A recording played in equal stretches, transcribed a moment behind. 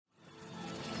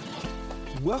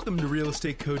Welcome to Real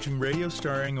Estate Coaching Radio,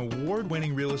 starring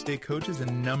award-winning real estate coaches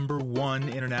and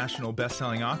 #1 international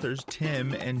best-selling authors,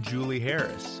 Tim and Julie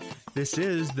Harris. This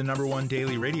is the #1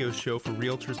 daily radio show for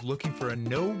realtors looking for a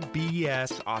no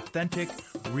BS, authentic,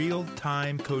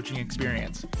 real-time coaching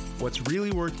experience. What's really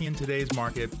working in today's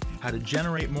market, how to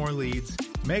generate more leads,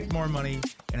 make more money,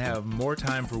 and have more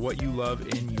time for what you love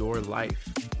in your life.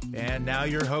 And now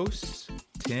your hosts,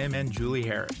 Tim and Julie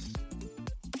Harris.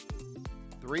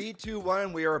 3, 2,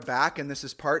 1, we are back, and this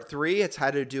is part 3. It's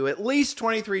how to do at least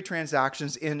 23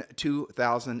 transactions in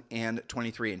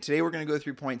 2023. And today we're going to go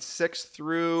through points 6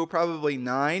 through probably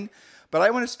 9. But I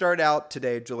want to start out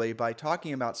today, Julie, by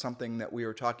talking about something that we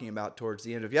were talking about towards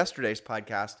the end of yesterday's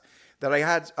podcast that I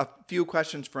had a few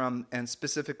questions from, and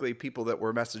specifically people that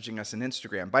were messaging us on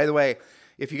Instagram. By the way,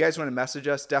 if you guys want to message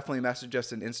us, definitely message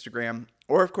us on Instagram.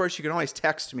 Or, of course, you can always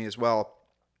text me as well.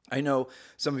 I know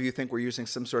some of you think we're using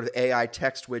some sort of AI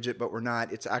text widget, but we're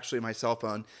not. It's actually my cell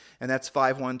phone, and that's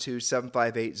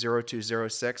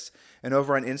 512-758-0206. And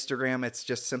over on Instagram, it's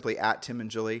just simply at Tim and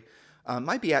Julie.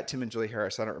 Might be at Tim and Julie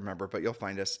Harris. I don't remember, but you'll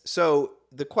find us. So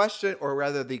the question, or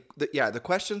rather the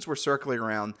questions were circling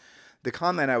around the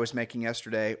comment I was making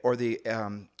yesterday, or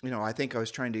I think I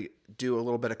was trying to do a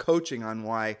little bit of coaching on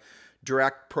why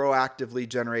direct proactive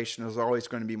lead generation is always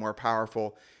going to be more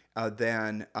powerful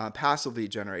than passive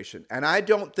lead generation. And I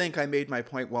don't think I made my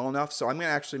point well enough, so I'm going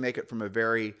to actually make it from a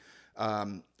very,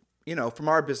 from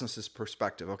our business's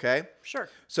perspective, okay? Sure.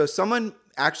 So someone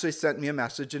actually sent me a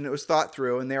message, and it was thought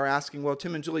through, and they were asking, well,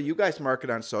 Tim and Julie, you guys market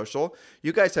on social,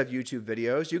 you guys have YouTube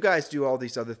videos, you guys do all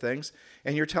these other things,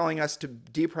 and you're telling us to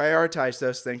deprioritize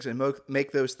those things and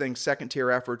make those things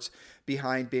second-tier efforts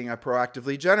behind being a proactive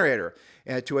lead generator.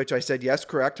 And to which I said, yes,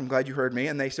 correct, I'm glad you heard me.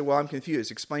 And they said, well, I'm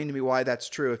confused. Explain to me why that's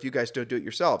true if you guys don't do it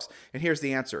yourselves. And here's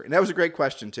the answer. And that was a great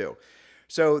question, too.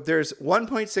 So there's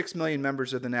 1.6 million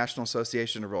members of the National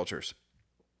Association of Realtors.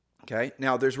 Okay.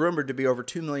 Now, there's rumored to be over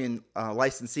 2 million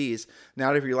licensees.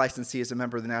 Not every licensee is a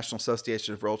member of the National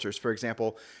Association of Realtors. For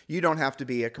example, you don't have to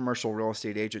be a commercial real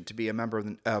estate agent to be a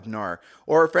member of NAR.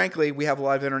 Or frankly, we have a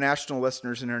lot of international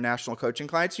listeners and international coaching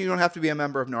clients. You don't have to be a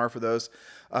member of NAR for those,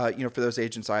 for those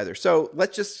agents either. So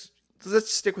let's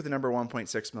stick with the number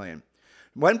 1.6 million.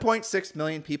 1.6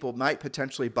 million people might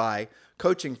potentially buy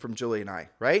coaching from Julie and I,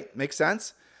 right? Makes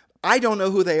sense? I don't know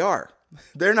who they are.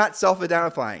 They're not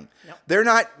self-identifying. Nope. They're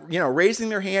not, raising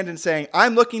their hand and saying,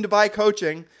 I'm looking to buy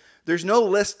coaching. There's no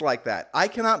list like that. I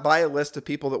cannot buy a list of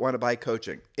people that want to buy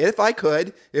coaching. If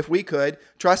we could,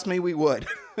 trust me, we would.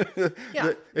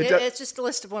 Yeah, it's just a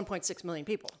list of 1.6 million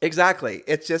people. Exactly.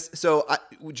 It's just, so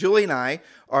Julie and I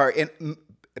are in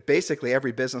basically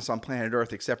every business on planet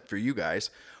Earth, except for you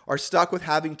guys, are stuck with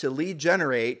having to lead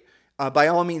generate by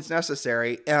all means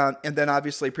necessary, and then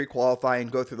obviously pre-qualify and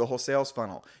go through the whole sales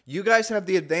funnel. You guys have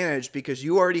the advantage because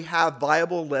you already have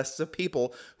viable lists of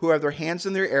people who have their hands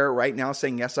in their air right now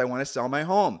saying, yes, I want to sell my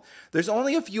home. There's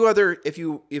only a few other, if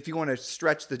you want to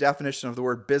stretch the definition of the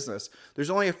word business,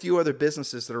 there's only a few other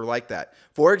businesses that are like that.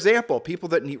 For example, people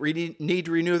that need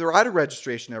to renew their auto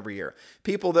registration every year,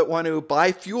 people that want to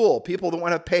buy fuel, people that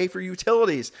want to pay for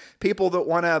utilities, people that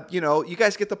want to, you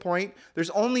guys get the point.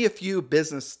 There's only a few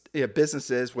businesses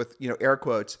with air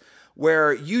quotes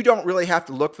where you don't really have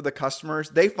to look for the customers.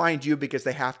 They find you because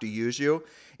they have to use you.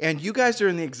 And you guys are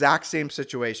in the exact same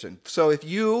situation. So if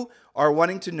you are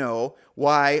wanting to know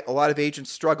why a lot of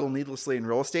agents struggle needlessly in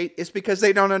real estate, it's because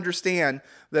they don't understand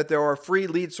that there are free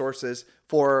lead sources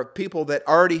for people that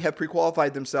already have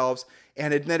pre-qualified themselves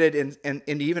and admitted and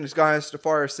even has gone as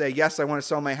far as say, yes, I want to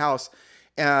sell my house.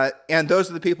 And those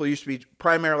are the people you should be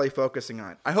primarily focusing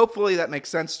on. Hopefully that makes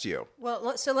sense to you.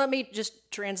 Well, so let me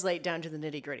just translate down to the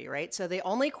nitty gritty, right? So the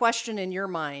only question in your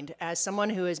mind as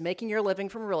someone who is making your living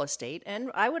from real estate,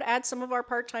 and I would add some of our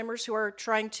part-timers who are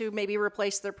trying to maybe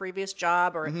replace their previous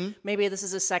job, or maybe this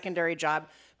is a secondary job.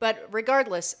 But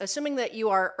regardless, assuming that you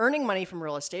are earning money from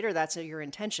real estate, or that's your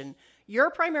intention, your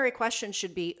primary question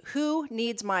should be, who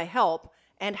needs my help,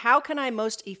 and how can I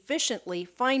most efficiently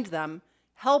find them,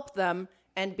 help them,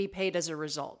 and be paid as a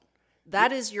result?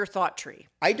 That is your thought tree.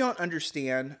 I don't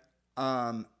understand.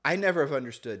 I never have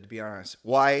understood, to be honest,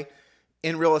 why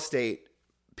in real estate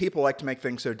people like to make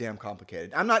things so damn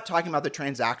complicated. I'm not talking about the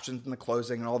transactions and the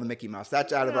closing and all the Mickey Mouse.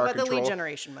 That's out of our control. The lead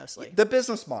generation mostly. The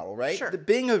business model, right? Sure.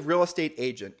 Being a real estate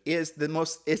agent is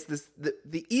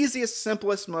the easiest,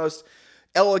 simplest, most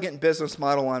elegant business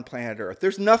model on planet Earth.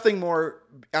 There's nothing more.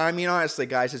 I mean, honestly,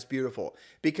 guys, it's beautiful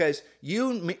because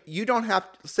you don't have,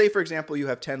 say, for example, you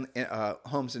have 10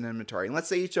 homes in inventory, and let's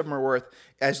say each of them are worth,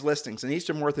 as listings, and each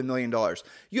of them worth $1 million.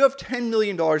 You have $10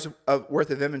 million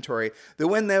worth of inventory that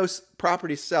when those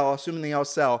properties sell, assuming they all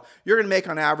sell, you're going to make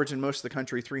on average in most of the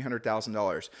country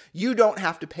 $300,000. You don't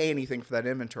have to pay anything for that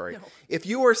inventory. No. If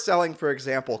you were selling, for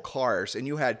example, cars, and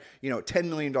you had $10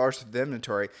 million of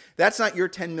inventory, that's not your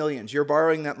 10 millions. You're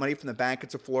borrowing that money from the bank.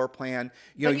 It's a floor plan.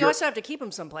 But you also have to keep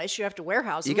them someplace. You have to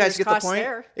warehouse them. You guys There's get the point?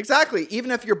 there. Exactly.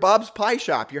 Even if you're Bob's Pie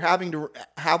Shop, you're having to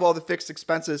have all the fixed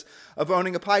expenses of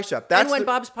owning a pie shop. And when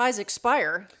Bob's Pies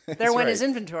expire, they're in his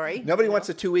inventory. Nobody wants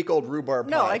a 2-week-old rhubarb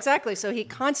pie. No, exactly. So he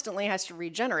constantly has to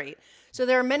regenerate. So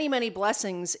there are many, many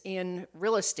blessings in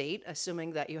real estate,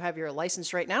 assuming that you have your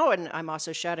license right now. And I'm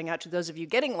also shouting out to those of you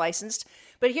getting licensed.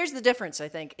 But here's the difference, I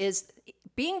think, is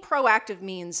being proactive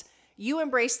means you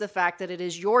embrace the fact that it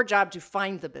is your job to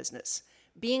find the business.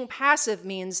 Being passive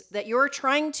means that you're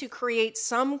trying to create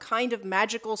some kind of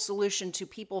magical solution to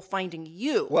people finding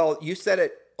you. Well, you said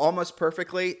it almost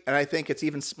perfectly, and I think it's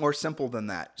even more simple than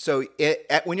that. So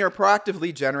when you're a proactive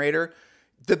lead generator,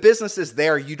 the business is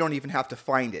there. You don't even have to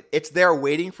find it. It's there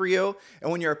waiting for you.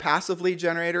 And when you're a passive lead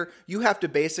generator, you have to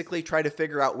basically try to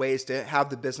figure out ways to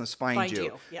have the business find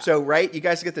you. Yeah. So, right, you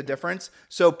guys get the difference?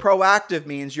 So proactive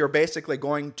means you're basically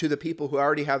going to the people who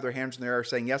already have their hands in the air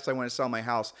saying, yes, I want to sell my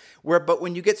house. But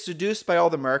when you get seduced by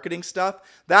all the marketing stuff,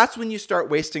 that's when you start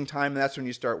wasting time, and that's when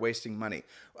you start wasting money.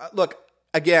 Look,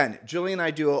 again, Julie and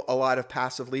I do a lot of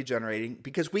passive lead generating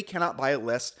because we cannot buy a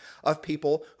list of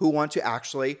people who want to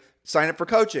actually sign up for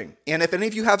coaching. And if any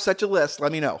of you have such a list,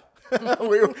 let me know.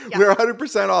 We're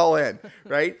 100% all in,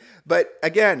 right? But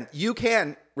again, you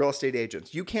can real estate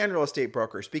agents, you can real estate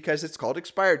brokers because it's called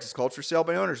expired, it's called for sale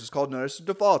by owners, it's called notice of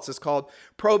defaults, it's called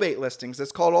probate listings,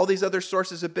 it's called all these other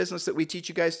sources of business that we teach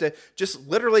you guys to just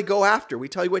literally go after. We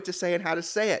tell you what to say and how to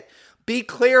say it. Be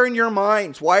clear in your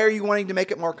minds. Why are you wanting to make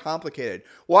it more complicated?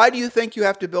 Why do you think you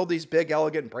have to build these big,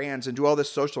 elegant brands and do all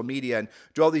this social media and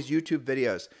do all these YouTube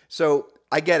videos? So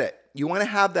I get it. You want to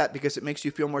have that because it makes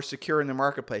you feel more secure in the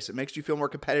marketplace. It makes you feel more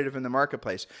competitive in the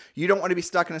marketplace. You don't want to be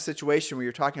stuck in a situation where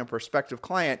you're talking to a prospective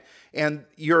client and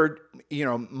your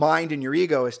mind and your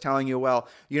ego is telling you, well,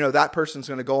 that person's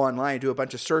going to go online and do a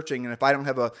bunch of searching. And if I don't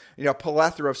have a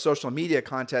plethora of social media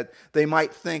content, they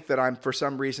might think that I'm for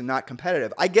some reason not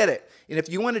competitive. I get it. And if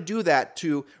you want to do that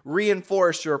to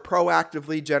reinforce your proactive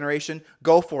lead generation,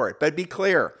 go for it. But be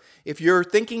clear. If you're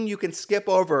thinking you can skip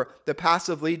over the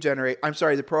proactive lead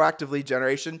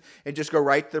generation and just go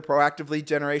right to the proactive lead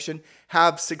generation,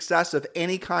 have success of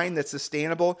any kind that's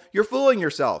sustainable, you're fooling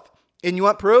yourself. And you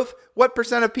want proof? What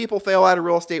percent of people fail out of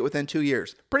real estate within 2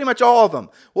 years? Pretty much all of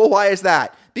them. Well, why is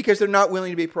that? Because they're not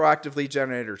willing to be proactive lead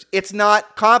generators. It's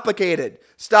not complicated.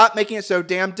 Stop making it so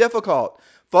damn difficult.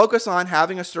 Focus on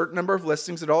having a certain number of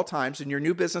listings at all times, and your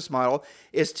new business model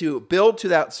is to build to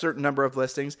that certain number of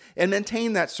listings and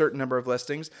maintain that certain number of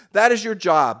listings. That is your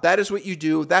job. That is what you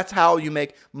do. That's how you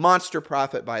make monster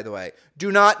profit, by the way.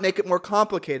 Do not make it more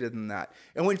complicated than that.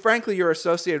 And when, frankly, you're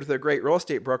associated with a great real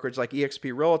estate brokerage like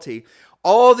eXp Realty,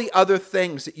 all the other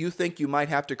things that you think you might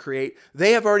have to create,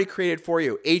 they have already created for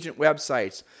you. Agent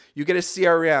websites. You get a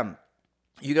CRM.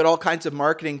 You get all kinds of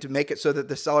marketing to make it so that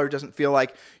the seller doesn't feel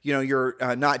like, you're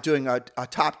not doing a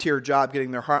top tier job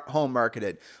getting their home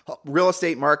marketed. Real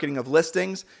estate marketing of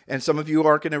listings, and some of you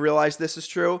aren't going to realize this is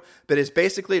true, but it's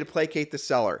basically to placate the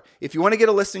seller. If you want to get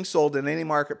a listing sold in any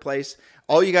marketplace,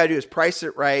 all you got to do is price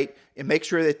it right and make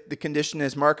sure that the condition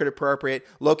is market appropriate.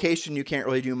 Location, you can't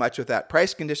really do much with that.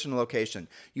 Price, condition, location.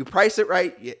 You price it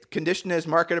right, condition is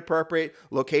market appropriate,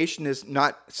 location is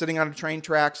not sitting on a train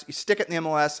tracks. You stick it in the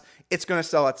MLS, it's going to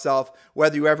sell itself,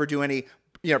 whether you ever do any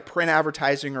print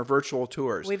advertising or virtual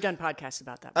tours. We've done podcasts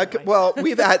about that. Well,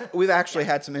 we've actually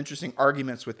had some interesting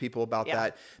arguments with people about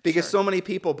that because so many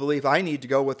people believe I need to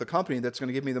go with the company that's going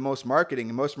to give me the most marketing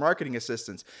and most marketing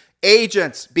assistance.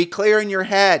 Agents, be clear in your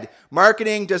head.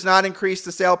 Marketing does not increase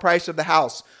the sale price of the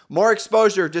house. More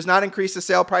exposure does not increase the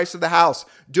sale price of the house.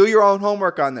 Do your own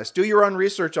homework on this. Do your own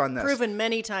research on this. Proven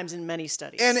many times in many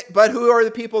studies. But who are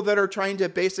the people that are trying to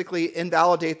basically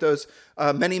invalidate those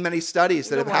many studies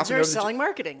that have happened? They're selling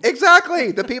marketing.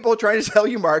 Exactly. The people trying to sell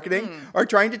you marketing are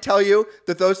trying to tell you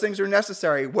that those things are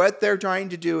necessary. What they're trying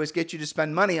to do is get you to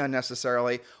spend money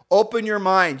unnecessarily. Open your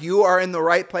mind. You are in the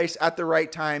right place at the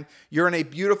right time. You're in a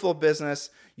beautiful business.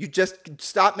 You just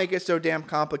stop making it so damn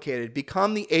complicated.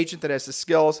 Become the agent that has the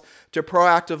skills to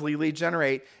proactively lead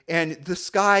generate. And the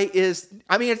sky is,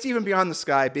 it's even beyond the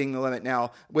sky being the limit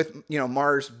now with,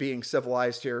 Mars being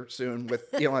civilized here soon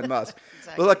with Elon Musk.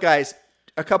 Exactly. But look, guys,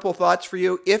 a couple thoughts for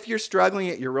you. If you're struggling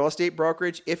at your real estate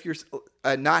brokerage, if you're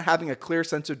not having a clear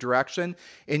sense of direction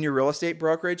in your real estate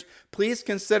brokerage, please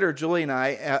consider Julie and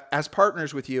I as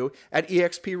partners with you at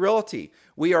eXp Realty.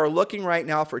 We are looking right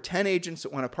now for 10 agents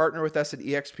that want to partner with us at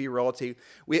eXp Realty.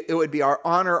 It would be our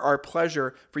honor, our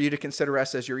pleasure for you to consider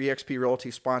us as your eXp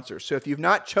Realty sponsor. So if you've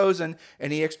not chosen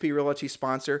an eXp Realty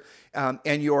sponsor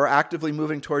and you're actively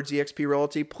moving towards eXp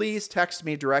Realty, please text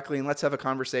me directly and let's have a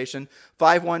conversation.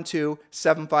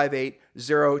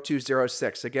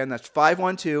 512-758-0206. Again, that's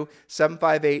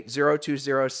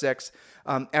 512-758-0206.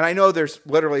 And I know there's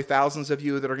literally thousands of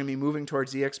you that are going to be moving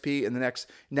towards eXp in the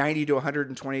next 90 to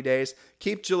 120 days.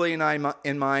 Keep Julie and I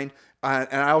in mind, and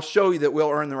I'll show you that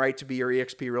we'll earn the right to be your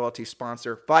eXp Realty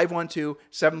sponsor.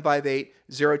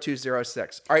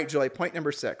 512-758-0206. All right, Julie, point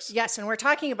number 6. Yes, and we're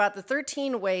talking about the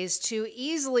 13 ways to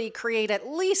easily create at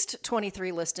least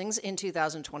 23 listings in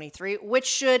 2023, which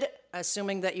should,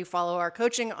 assuming that you follow our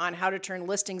coaching on how to turn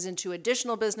listings into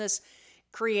additional business,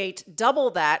 create double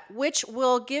that, which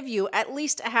will give you at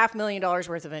least $500,000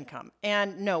 worth of income.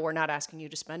 And no, we're not asking you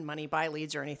to spend money, buy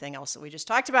leads, or anything else that we just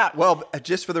talked about. Well,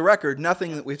 just for the record,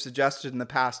 nothing that we've suggested in the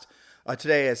past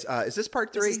today is this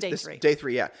part 3? This is day 3. Day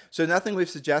 3, yeah. So nothing we've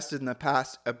suggested in the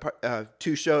past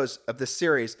 2 shows of this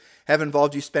series have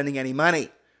involved you spending any money.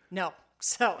 No.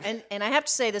 So, and I have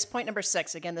to say this point number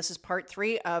 6, again, this is part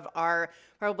 3 of our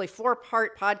probably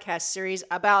 4-part podcast series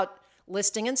about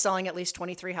listing and selling at least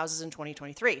 23 houses in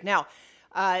 2023. Now,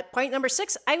 point number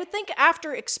 6, I would think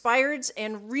after expireds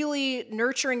and really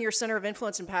nurturing your center of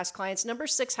influence and past clients, number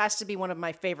 6 has to be one of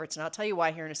my favorites. And I'll tell you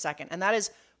why here in a second. And that is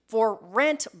for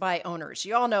rent by owners.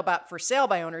 You all know about for sale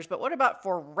by owners, but what about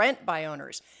for rent by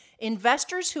owners?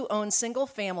 Investors who own single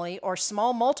family or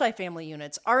small multifamily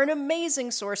units are an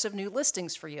amazing source of new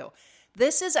listings for you.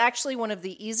 This is actually one of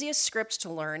the easiest scripts to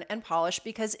learn and polish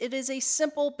because it is a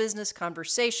simple business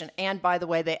conversation. And by the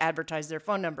way, they advertise their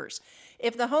phone numbers.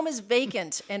 If the home is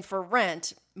vacant and for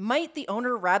rent, might the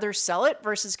owner rather sell it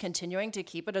versus continuing to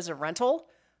keep it as a rental?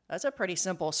 That's a pretty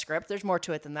simple script. There's more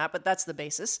to it than that, but that's the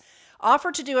basis.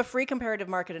 Offer to do a free comparative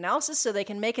market analysis so they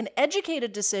can make an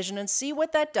educated decision and see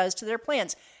what that does to their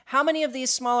plans. How many of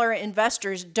these smaller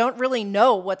investors don't really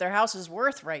know what their house is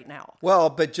worth right now? Well,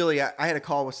 but Julie, I had a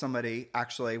call with somebody,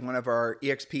 actually, one of our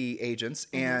eXp agents,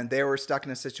 and they were stuck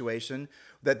in a situation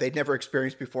that they'd never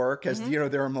experienced before because,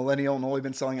 they're a millennial and only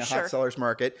been selling a hot seller's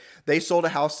market. They sold a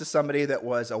house to somebody that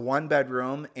was a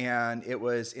 1-bedroom, and it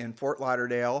was in Fort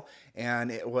Lauderdale,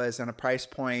 and it was in a price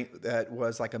point that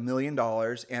was like $1 million,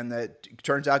 and that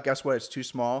turns out, guess what? It's too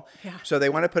small. Yeah. So they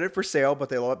want to put it for sale, but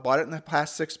they bought it in the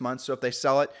past 6 months. So if they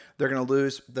sell it, they're going to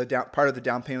lose the part of the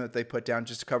down payment that they put down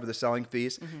just to cover the selling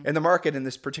fees. And the market in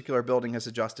this particular building has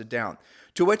adjusted down.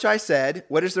 To which I said,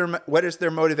 what is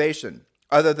their motivation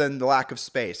other than the lack of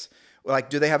space? Like,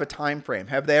 do they have a time frame?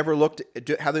 Have they ever looked at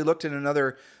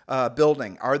another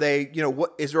building? Are they,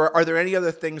 are there any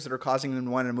other things that are causing them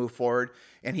to want to move forward?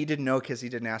 And he didn't know because he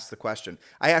didn't ask the question.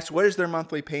 I asked, what is their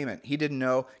monthly payment? He didn't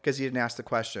know because he didn't ask the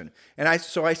question. And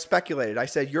so I speculated. I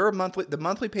said, the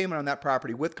monthly payment on that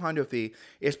property with condo fee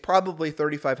is probably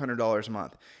 $3,500 a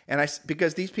month. And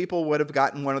because these people would have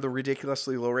gotten one of the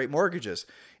ridiculously low rate mortgages.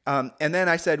 And then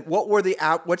I said,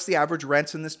 what's the average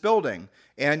rents in this building?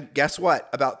 And guess what?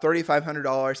 About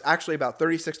 $3,500, actually about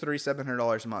 $3,600,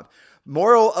 $3,700 a month.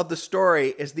 Moral of the story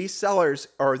is these sellers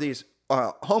or these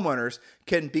homeowners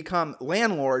can become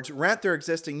landlords, rent their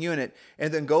existing unit,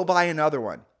 and then go buy another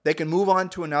one. They can move on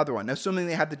to another one, assuming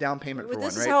they have the down payment for one,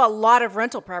 right? This is how a lot of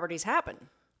rental properties happen.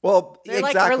 Well, they're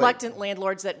exactly. like reluctant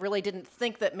landlords that really didn't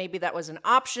think that maybe that was an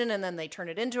option, and then they turn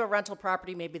it into a rental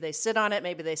property. Maybe they sit on it.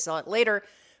 Maybe they sell it later.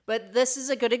 But this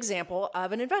is a good example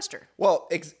of an investor. Well,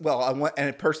 and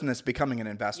a person that's becoming an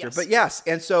investor. Yes. But yes,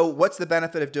 and so what's the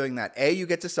benefit of doing that? A, you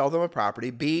get to sell them a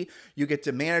property. B, you get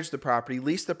to manage the property,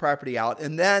 lease the property out,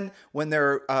 and then when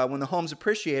the home's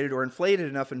appreciated or inflated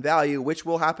enough in value, which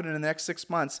will happen in the next 6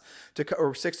 months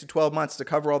or 6 to 12 months to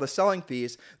cover all the selling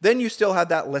fees, then you still have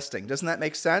that listing. Doesn't that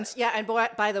make sense? Yeah, and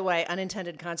by the way,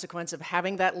 unintended consequence of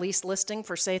having that lease listing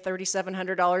for say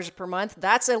 $3,700 per month,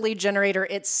 that's a lead generator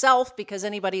itself because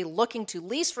anybody looking to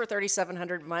lease for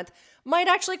 $3,700 a month might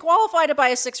actually qualify to buy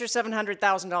a $600,000 or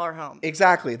 $700,000 home.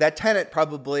 Exactly. That tenant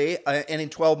probably, and in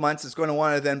 12 months, is going to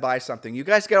want to then buy something. You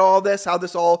guys get all this, how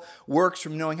this all works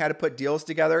from knowing how to put deals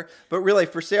together. But really,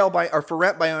 for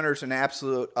rent by owners, an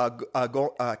absolute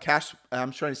cash.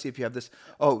 I'm trying to see if you have this.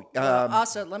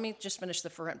 Also, let me just finish the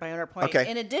for rent by owner point. Okay.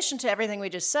 In addition to everything we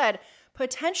just said,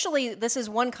 potentially this is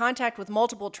one contact with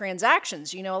multiple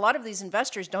transactions. A lot of these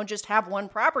investors don't just have one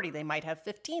property. They might have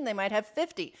 15, they might have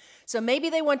 50. So maybe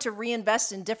they want to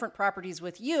reinvest in different properties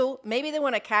with you. Maybe they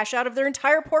want to cash out of their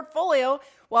entire portfolio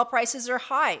while prices are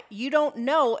high. You don't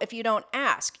know if you don't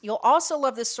ask. You'll also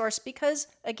love this source because,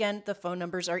 again, the phone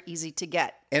numbers are easy to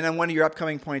get. And on one of your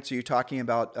upcoming points, are you talking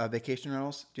about vacation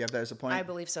rentals? Do you have that as a point? I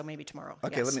believe so. Maybe tomorrow.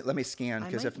 Okay, yes. let me scan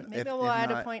because maybe we'll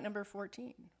add a point number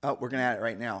 14. Oh, we're gonna add it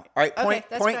right now. All right, Okay,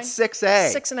 that's point fine.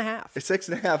 6A. 6.5.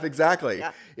 6.5, exactly.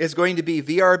 Yeah. Is going to be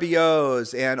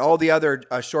VRBOs and all the other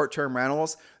short-term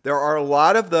rentals. There are a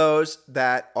lot of those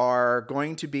that are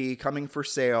going to be coming for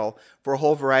sale for a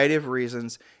whole variety of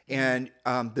reasons. And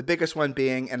the biggest one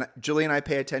being, and Julie and I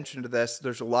pay attention to this,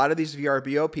 there's a lot of these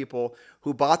VRBO people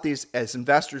who bought these as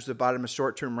investors that bought them as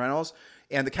short-term rentals.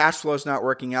 And the cash flow is not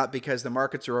working out because the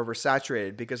markets are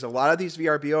oversaturated. Because a lot of these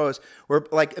VRBOs were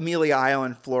like Amelia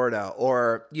Island, Florida,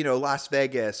 or Las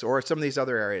Vegas, or some of these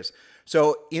other areas.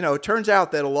 So it turns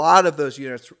out that a lot of those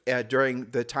units during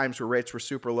the times where rates were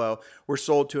super low were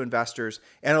sold to investors,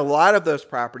 and a lot of those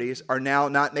properties are now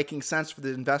not making sense for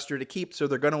the investor to keep. So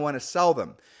they're going to want to sell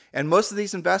them. And most of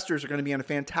these investors are going to be in a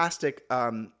fantastic,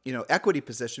 equity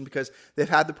position because they've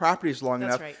had the properties long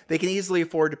enough. Right. They can easily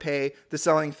afford to pay the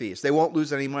selling fees. They won't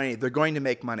lose any money. They're going to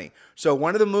make money. So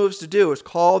one of the moves to do is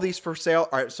call these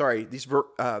these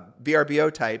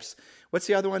VRBO types. What's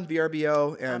the other one?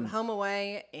 VRBO and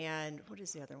HomeAway, and what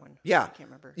is the other one? Yeah, I can't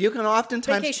remember. You can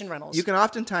oftentimes vacation rentals. You can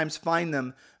oftentimes find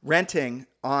them renting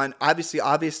on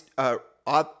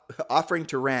offering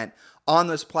to rent on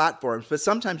those platforms, but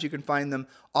sometimes you can find them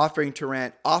offering to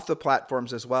rent off the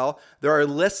platforms as well. There are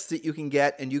lists that you can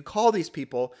get, and you call these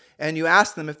people and you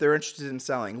ask them if they're interested in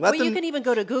selling. You can even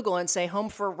go to Google and say home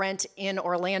for rent in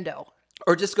Orlando.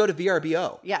 Or just go to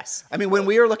VRBO. Yes. I mean, when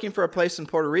we were looking for a place in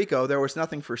Puerto Rico, there was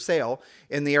nothing for sale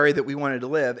in the area that we wanted to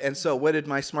live. And so what did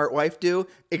my smart wife do?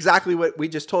 Exactly what we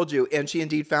just told you. And she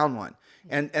indeed found one.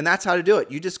 And that's how to do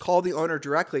it. You just call the owner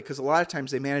directly because a lot of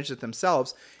times they manage it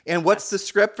themselves. And what's the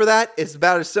script for that? It's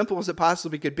about as simple as it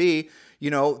possibly could be.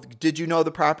 Did you know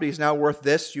the property is now worth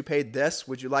this? You paid this.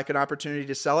 Would you like an opportunity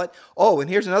to sell it? Oh, and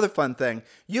here's another fun thing.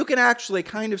 You can actually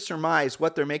kind of surmise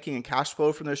what they're making in cash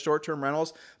flow from their short-term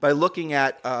rentals by looking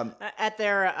at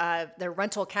their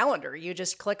rental calendar. You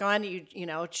just click on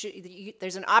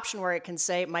there's an option where it can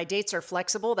say my dates are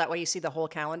flexible. That way you see the whole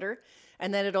calendar.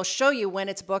 And then it'll show you when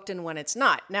it's booked and when it's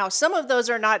not. Now, some of those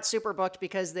are not super booked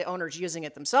because the owner's using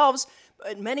it themselves,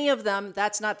 but many of them,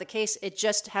 that's not the case. It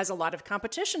just has a lot of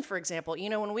competition, for example.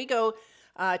 When we go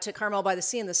to Carmel by the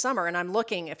Sea in the summer, and I'm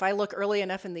looking, if I look early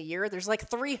enough in the year, there's like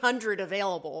 300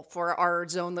 available for our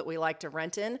zone that we like to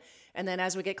rent in. And then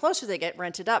as we get closer, they get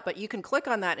rented up. But you can click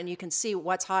on that and you can see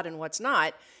what's hot and what's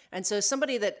not. And so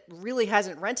somebody that really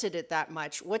hasn't rented it that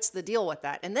much, what's the deal with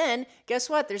that? And then guess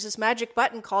what? There's this magic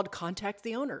button called Contact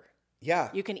the Owner. Yeah.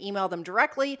 You can email them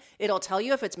directly. It'll tell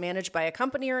you if it's managed by a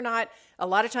company or not. A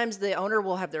lot of times the owner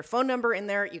will have their phone number in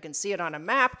there. You can see it on a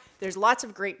map. There's lots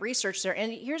of great research there.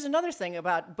 And here's another thing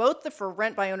about both the for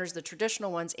rent by owners, the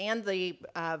traditional ones, and the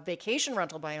vacation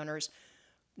rental by owners.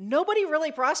 Nobody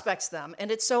really prospects them, and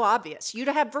it's so obvious. You'd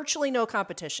have virtually no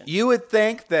competition. You would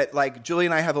think that, like Julie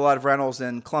and I have a lot of rentals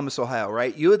in Columbus, Ohio,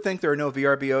 right? You would think there are no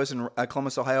VRBOs in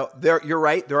Columbus, Ohio. You're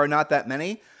right, there are not that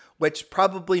many, which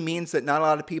probably means that not a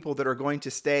lot of people that are going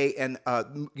to stay and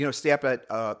stay up at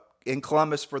in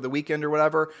Columbus for the weekend or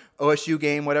whatever, OSU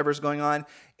game, whatever's going on.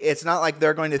 It's not like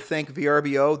they're going to think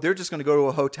VRBO. They're just going to go to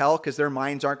a hotel because their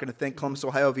minds aren't going to think Columbus,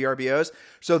 Ohio VRBOs.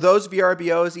 So those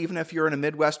VRBOs, even if you're in a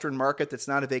Midwestern market that's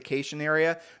not a vacation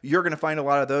area, you're going to find a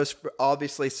lot of those,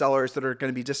 obviously, sellers that are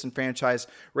going to be disenfranchised,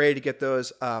 ready to get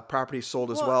those properties sold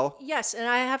as well. Yes, and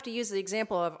I have to use the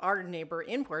example of our neighbor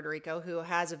in Puerto Rico who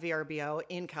has a VRBO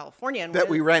in California. And that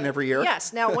we rent every year.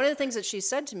 Yes. Now, one of the things that she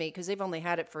said to me, because they've only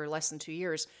had it for less than 2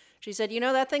 years, she said,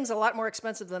 that thing's a lot more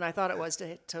expensive than I thought it was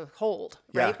to hold,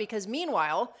 right? Yeah. Because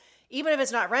meanwhile, even if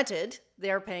it's not rented,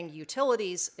 they're paying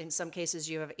utilities. In some cases,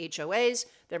 you have HOAs.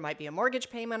 There might be a mortgage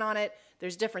payment on it.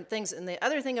 There's different things. And the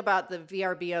other thing about the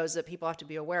VRBOs that people have to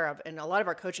be aware of, and a lot of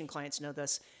our coaching clients know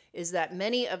this, is that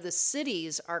many of the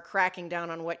cities are cracking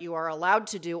down on what you are allowed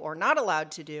to do or not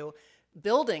allowed to do.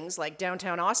 Buildings like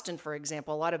downtown Austin, for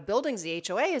example, a lot of buildings, the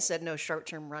HOA has said no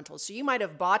short-term rentals. So you might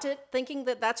have bought it thinking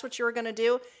that that's what you were going to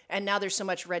do. And now there's so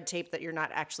much red tape that you're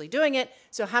not actually doing it.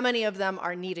 So how many of them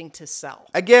are needing to sell?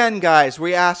 Again, guys,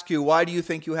 we ask you, why do you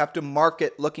think you have to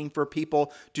market looking for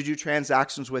people to do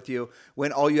transactions with you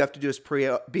when all you have to do is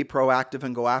be proactive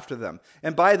and go after them?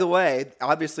 And by the way,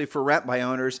 obviously for rent by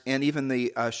owners and even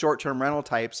the short-term rental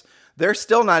types, they're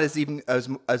still not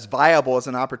as viable as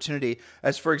an opportunity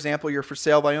as, for example, your for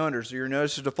sale by owners or your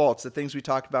notice of defaults, the things we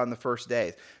talked about in the first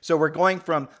day. So we're going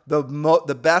from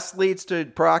the best leads to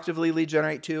proactively lead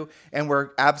generate to, and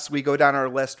we go down our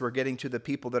list, we're getting to the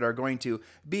people that are going to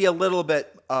be a little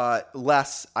bit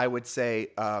less, I would say,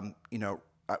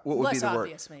 what would less be the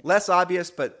obvious, word? maybe. Less obvious,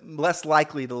 but less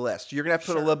likely to list. You're going to have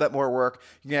to put a little bit more work.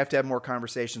 You're going to have more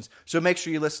conversations. So make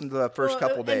sure you listen to the first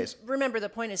couple days. Remember, the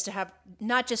point is to have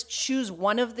not just choose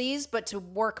one of these, but to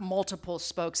work multiple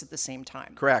spokes at the same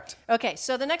time. Correct. Okay,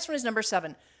 so the next one is number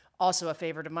 7. Also a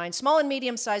favorite of mine. Small and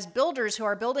medium-sized builders who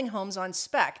are building homes on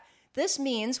spec. This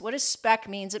means, what does spec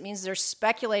means? It means they're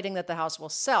speculating that the house will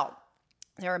sell.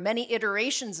 There are many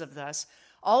iterations of this,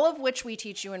 all of which we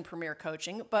teach you in Premier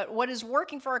Coaching. But what is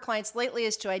working for our clients lately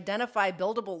is to identify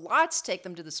buildable lots, take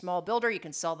them to the small builder. You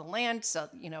can sell the land,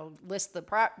 list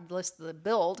the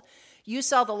build. You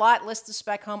sell the lot, list the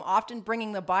spec home, often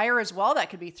bringing the buyer as well. That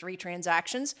could be 3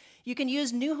 transactions. You can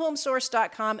use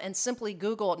newhomesource.com and simply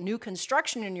Google new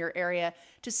construction in your area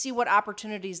to see what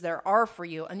opportunities there are for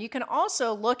you. And you can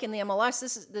also look in the MLS.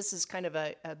 This is kind of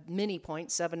a mini point,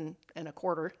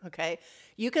 7.25. Okay.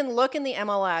 You can look in the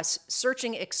MLS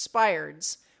searching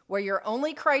expireds, where your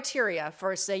only criteria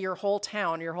for, say, your whole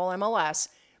town, your whole MLS,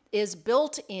 is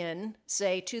built in,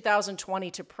 say,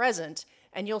 2020 to present,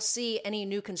 and you'll see any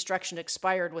new construction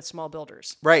expired with small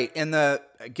builders. Right. And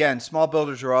again, small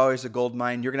builders are always a gold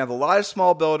mine. You're going to have a lot of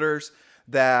small builders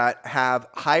that have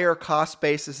higher cost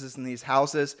bases in these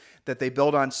houses that they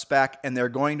build on spec, and they're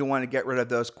going to want to get rid of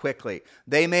those quickly.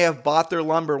 They may have bought their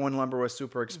lumber when lumber was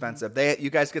super expensive. You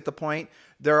guys get the point?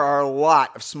 There are a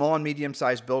lot of small and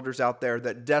medium-sized builders out there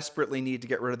that desperately need to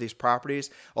get rid of these properties.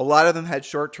 A lot of them had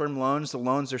short-term loans. The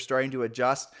loans are starting to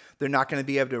adjust. They're not going to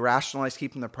be able to rationalize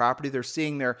keeping the property. They're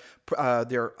seeing their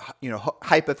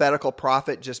hypothetical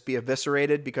profit just be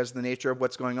eviscerated because of the nature of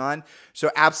what's going on. So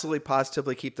absolutely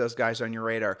positively keep those guys on your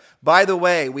radar. By the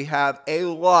way, we have a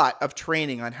lot of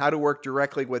training on how to work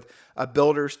directly with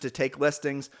builders to take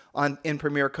listings in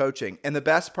Premier Coaching. And the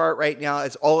best part right now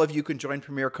is all of you can join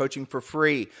Premier Coaching for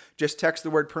free. Just text the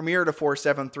word Premier to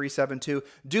 47372.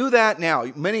 Do that now.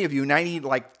 Many of you,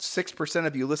 6%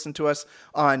 of you listen to us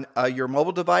on your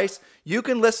mobile device. You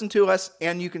can listen to us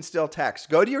and you can still text.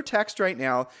 Go to your text right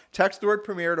now, text the word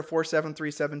Premier to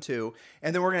 47372,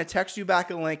 and then we're going to text you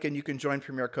back a link and you can join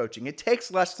Premier Coaching. It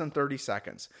takes less than 30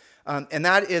 seconds. And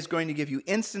that is going to give you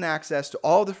instant access to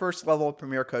all the first level of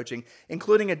Premier Coaching,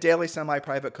 including a daily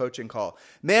semi-private coaching call.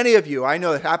 Many of you, I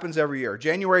know it happens every year.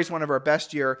 January is one of our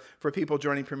best year for people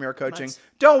joining Premier Coaching.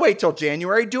 Don't wait till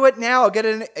January. Do it now. Get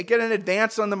an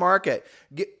advance on the market.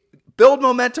 Build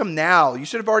momentum now. You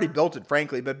should have already built it,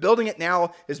 frankly, but building it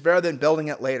now is better than building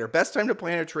it later. Best time to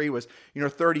plant a tree was,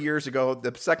 30 years ago.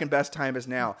 The second best time is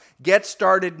now. Get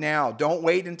started now. Don't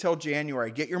wait until January.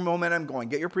 Get your momentum going.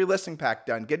 Get your pre-listing pack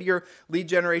done. Get your lead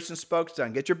generation spokes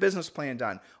done. Get your business plan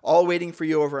done. All waiting for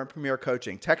you over on Premier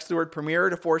Coaching. Text the word Premier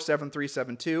to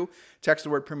 47372. Text the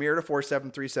word Premier to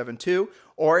 47372.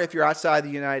 Or if you're outside the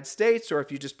United States, or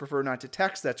if you just prefer not to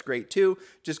text, that's great too.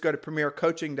 Just go to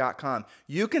premiercoaching.com.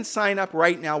 You can sign up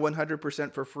right now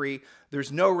 100% for free.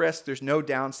 There's no risk. There's no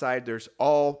downside. There's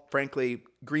all, frankly,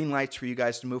 green lights for you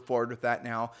guys to move forward with that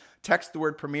now. Text the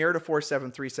word Premier to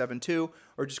 47372,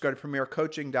 or just go to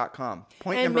premiercoaching.com.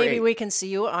 Point and number 8. maybe we can see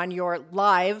you on your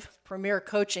live Premier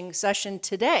Coaching session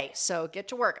today. So get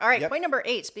to work. All right, Point number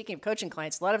 8. Speaking of coaching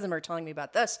clients, a lot of them are telling me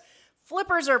about this.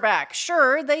 Flippers are back.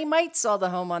 Sure, they might sell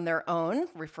the home on their own,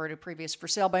 refer to previous for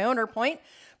sale by owner point,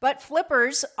 but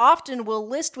flippers often will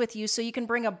list with you so you can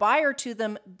bring a buyer to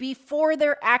them before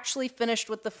they're actually finished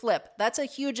with the flip. That's a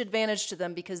huge advantage to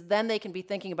them because then they can be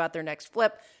thinking about their next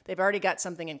flip. They've already got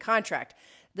something in contract.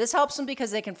 This helps them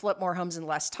because they can flip more homes in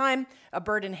less time, a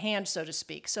bird in hand, so to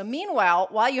speak. So meanwhile,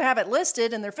 while you have it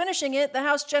listed and they're finishing it, the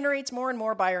house generates more and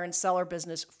more buyer and seller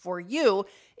business for you.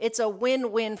 It's a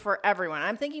win-win for everyone.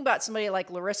 I'm thinking about somebody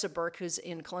like Larissa Burke, who's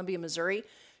in Columbia, Missouri.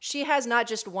 She has not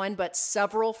just one, but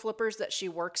several flippers that she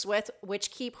works with,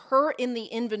 which keep her in the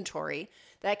inventory.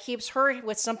 That keeps her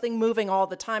with something moving all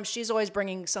the time. She's always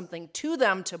bringing something to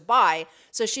them to buy.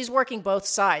 So she's working both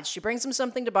sides. She brings them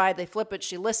something to buy, they flip it,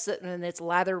 she lists it, and then it's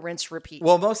lather, rinse, repeat.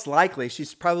 Well, most likely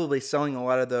she's probably selling a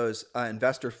lot of those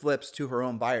investor flips to her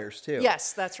own buyers too.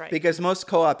 Yes, that's right. Because most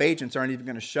co-op agents aren't even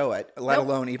going to show it, let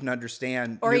alone even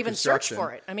understand or new even search construction.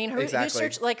 for it. I mean, who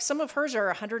search, like some of hers are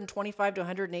 125 to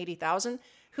 180,000.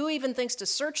 Who even thinks to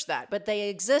search that? But they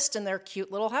exist in their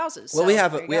cute little houses. Well, so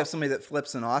we have somebody that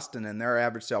flips in Austin, and their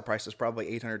average sale price is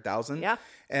probably $800,000. Yeah.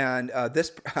 And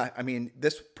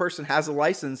this person has a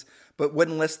license, but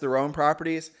wouldn't list their own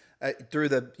properties. through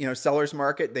the seller's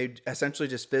market. They essentially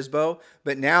just FSBO.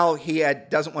 But now he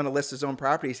doesn't want to list his own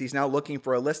properties. He's now looking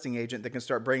for a listing agent that can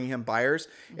start bringing him buyers.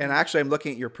 And actually, I'm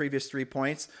looking at your previous 3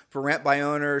 points for rent by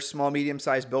owners, small,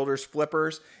 medium-sized builders,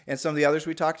 flippers, and some of the others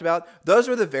we talked about. Those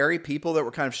were the very people that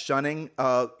were kind of shunning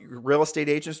real estate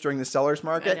agents during the seller's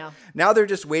market. Now they're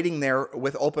just waiting there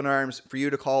with open arms for you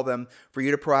to call them, for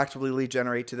you to proactively lead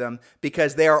generate to them,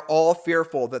 because they are all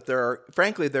fearful that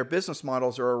frankly, their business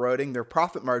models are eroding, their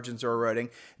profit margins are eroding.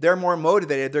 They're more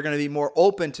motivated. They're going to be more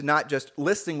open to not just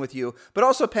listing with you, but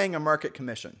also paying a market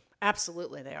commission.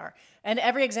 Absolutely, they are. And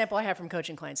every example I have from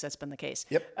coaching clients, that's been the case.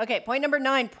 Yep. Okay, point number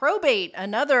 9, probate.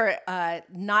 Another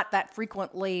not that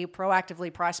frequently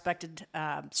proactively prospected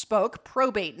spoke.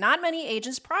 Probate. Not many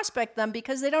agents prospect them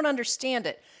because they don't understand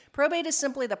it. Probate is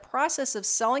simply the process of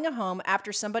selling a home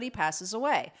after somebody passes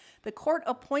away. The court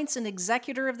appoints an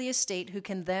executor of the estate who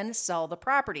can then sell the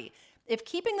property. If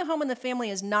keeping the home in the family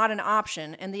is not an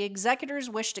option and the executors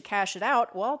wish to cash it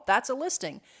out, well, that's a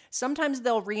listing. Sometimes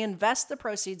they'll reinvest the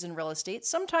proceeds in real estate.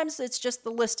 Sometimes it's just the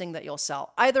listing that you'll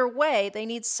sell. Either way, they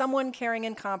need someone caring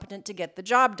and competent to get the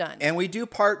job done. And we do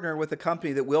partner with a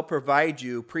company that will provide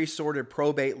you pre-sorted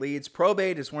probate leads.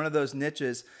 Probate is one of those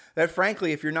niches that,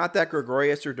 frankly, if you're not that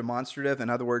gregarious or demonstrative, in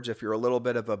other words, if you're a little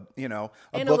bit of a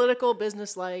analytical,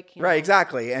 business-like. Right,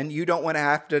 exactly. And you don't want to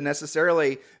have to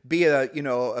necessarily be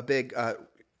a big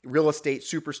real estate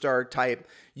superstar type.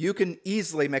 You can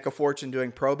easily make a fortune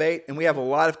doing probate. And we have a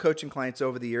lot of coaching clients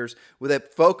over the years with a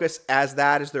focus as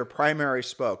that as their primary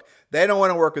spoke. They don't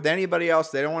want to work with anybody else.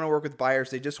 They don't want to work with buyers.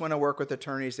 They just want to work with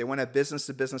attorneys. They want to have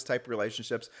business-to-business type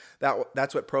relationships.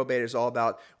 That's what probate is all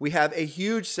about. We have a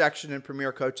huge section in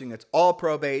Premier Coaching that's all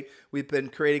probate. We've been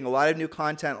creating a lot of new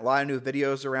content, a lot of new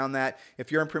videos around that.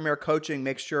 If you're in Premier Coaching,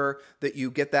 make sure that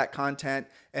you get that content.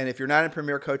 And if you're not in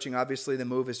Premier Coaching, obviously the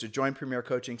move is to join Premier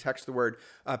Coaching. Text the word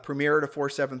Premier to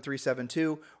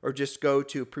 47372 or just go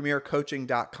to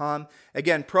premiercoaching.com.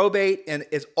 Again, probate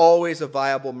is always a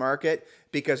viable market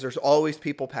because there's always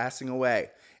people passing away.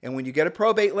 And when you get a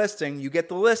probate listing, you get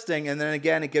the listing, and then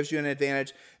again, it gives you an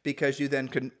advantage because you then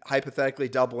can hypothetically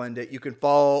double end it. You can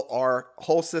follow our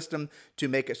whole system to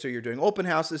make it so you're doing open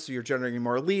houses, so you're generating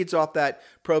more leads off that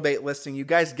probate listing. You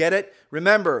guys get it?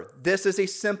 Remember, this is a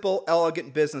simple,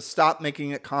 elegant business. Stop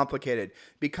making it complicated.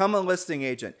 Become a listing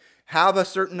agent. Have a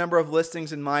certain number of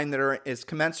listings in mind that is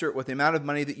commensurate with the amount of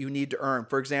money that you need to earn.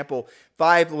 For example,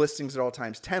 5 listings at all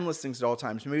times, 10 listings at all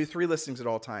times, maybe 3 listings at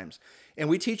all times. And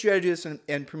we teach you how to do this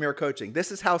in Premier Coaching.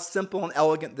 This is how simple and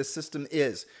elegant the system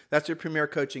is. That's what Premier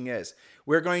Coaching is.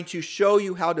 We're going to show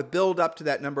you how to build up to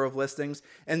that number of listings.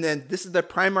 And then this is the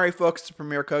primary focus of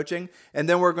Premier Coaching. And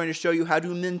then we're going to show you how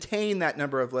to maintain that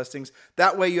number of listings.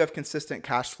 That way you have consistent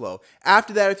cash flow.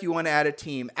 After that, if you want to add a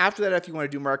team, after that, if you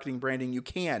want to do marketing, branding, you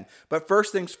can. But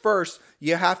first things first,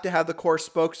 you have to have the core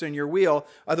spokes in your wheel.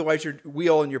 Otherwise, your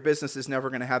wheel and your business is never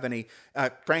going to have any,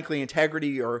 frankly,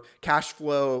 integrity or cash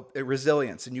flow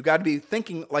resilience. And you got to be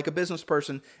thinking like a business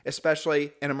person,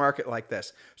 especially in a market like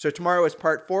this. So tomorrow is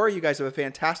part 4. You guys have a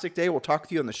fantastic day. We'll talk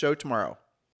with you on the show tomorrow.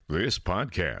 This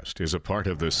podcast is a part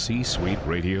of the C-Suite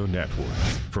Radio Network.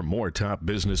 For more top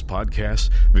business podcasts,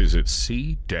 visit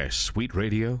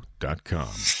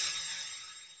c-suiteradio.com.